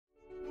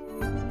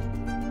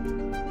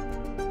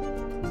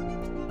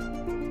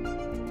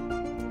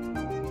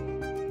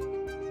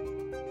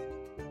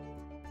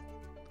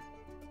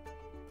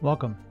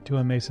Welcome to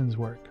A Mason's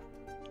Work,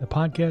 the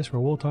podcast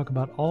where we'll talk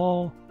about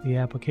all the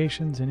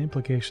applications and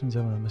implications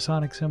of the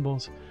Masonic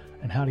symbols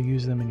and how to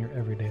use them in your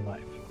everyday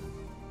life.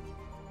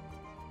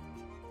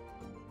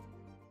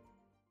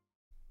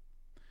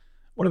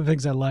 One of the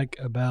things I like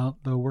about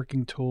the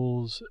working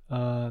tools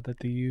that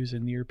they use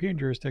in the European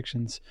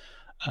jurisdictions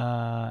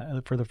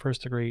for the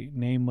first degree,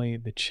 namely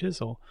the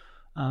chisel,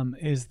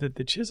 is that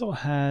the chisel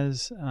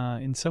has,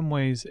 in some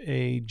ways,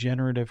 a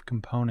generative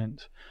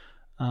component.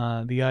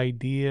 The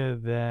idea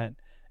that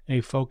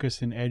a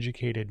focused and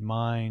educated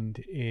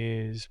mind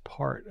is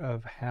part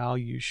of how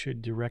you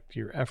should direct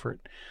your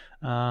effort.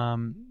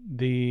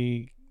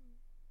 The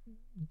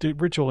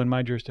ritual in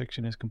my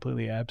jurisdiction is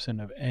completely absent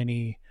of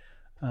any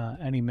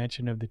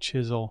mention of the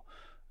chisel,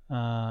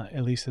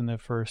 at least in the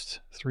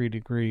first 3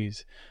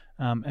 degrees.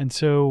 And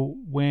so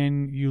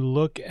when you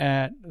look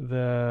at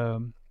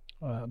the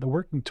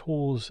working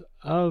tools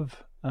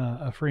of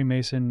a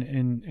Freemason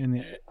in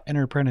the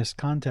enter-apprentice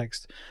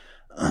context,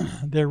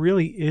 there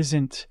really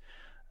isn't,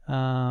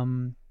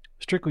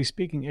 strictly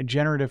speaking, a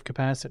generative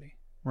capacity,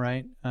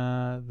 right?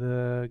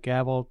 The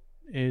gavel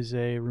is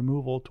a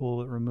removal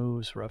tool that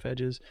removes rough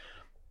edges.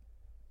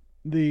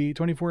 The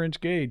 24-inch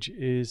gauge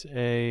is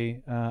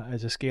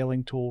as a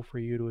scaling tool for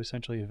you to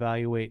essentially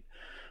evaluate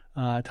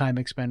time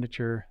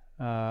expenditure,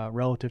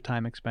 relative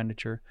time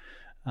expenditure,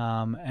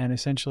 and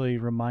essentially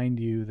remind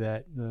you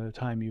that the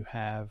time you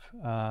have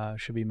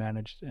should be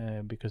managed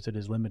because it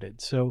is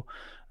limited. So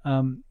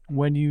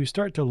when you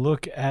start to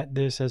look at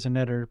this as an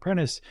editor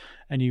apprentice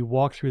and you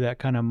walk through that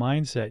kind of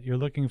mindset, you're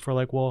looking for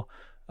like, well,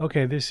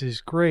 okay, this is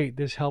great.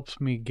 This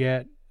helps me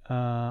get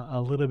a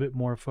little bit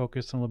more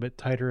focused, a little bit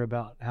tighter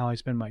about how I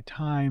spend my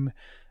time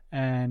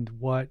and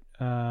what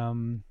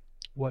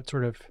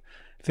sort of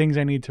things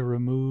I need to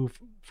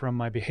remove from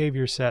my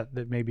behavior set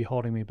that may be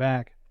holding me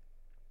back.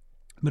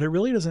 But it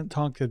really doesn't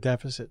talk to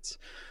deficits.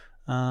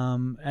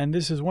 And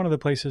this is one of the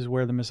places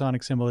where the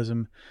Masonic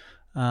symbolism,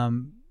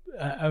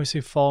 I would say,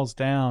 falls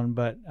down,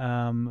 but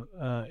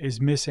is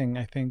missing,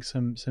 I think,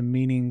 some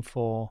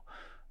meaningful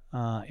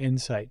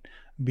insight,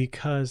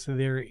 because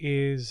there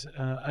is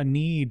a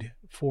need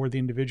for the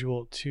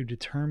individual to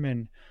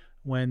determine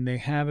when they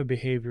have a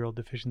behavioral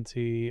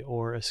deficiency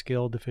or a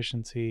skill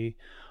deficiency,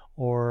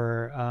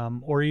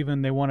 or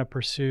even they want to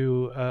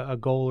pursue a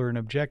goal or an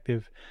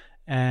objective,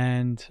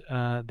 and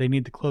they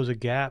need to close a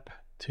gap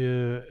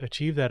to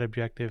achieve that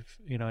objective,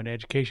 an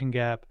education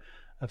gap,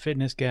 a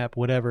fitness gap,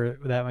 whatever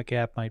that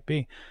gap might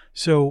be.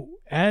 So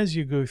as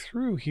you go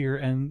through here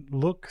and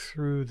look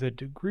through the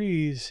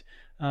degrees,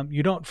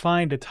 you don't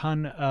find a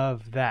ton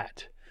of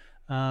that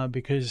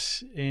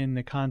because in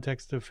the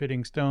context of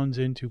fitting stones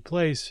into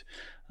place,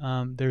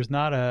 there's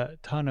not a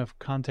ton of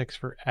context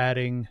for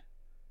adding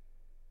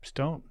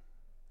stone,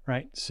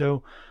 right?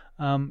 So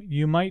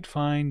you might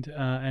find,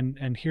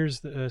 and here's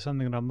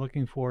something that I'm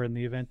looking for in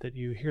the event that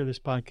you hear this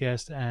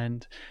podcast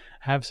and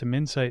have some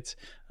insights.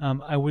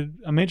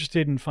 I'm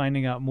interested in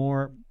finding out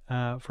more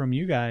from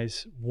you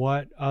guys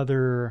what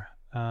other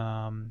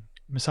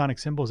Masonic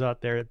symbols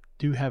out there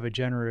do have a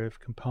generative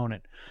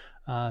component,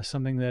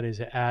 something that is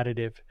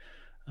additive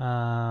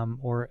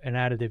or an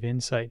additive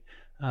insight.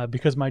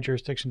 Because my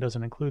jurisdiction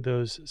doesn't include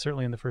those,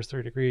 certainly in the first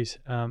 3 degrees,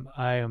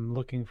 I am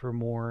looking for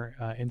more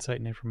insight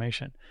and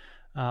information.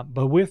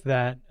 But with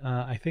that,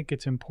 I think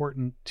it's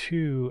important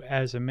too,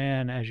 as a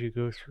man, as you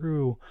go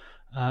through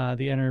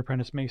the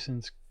Enter-Apprentice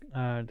Mason's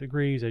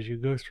degrees, as you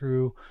go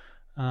through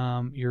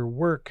your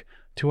work,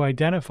 to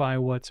identify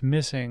what's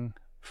missing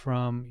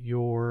from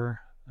your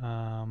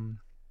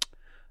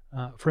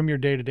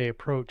day-to-day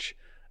approach,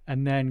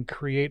 and then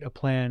create a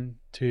plan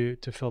to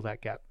fill that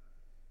gap.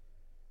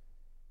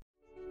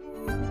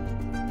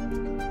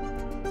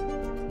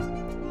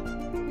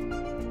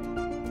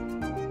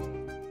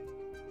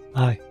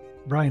 Hi,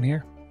 Brian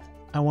here.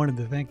 I wanted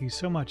to thank you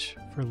so much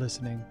for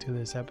listening to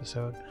this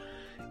episode.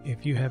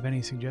 If you have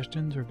any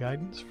suggestions or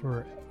guidance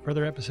for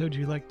further episodes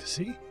you'd like to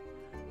see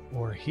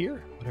or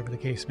hear, whatever the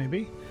case may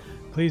be,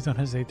 please don't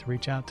hesitate to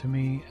reach out to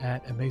me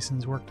at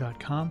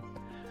amasonswork.com,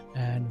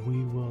 and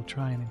we will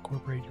try and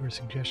incorporate your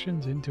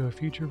suggestions into a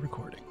future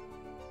recording.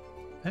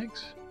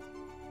 Thanks.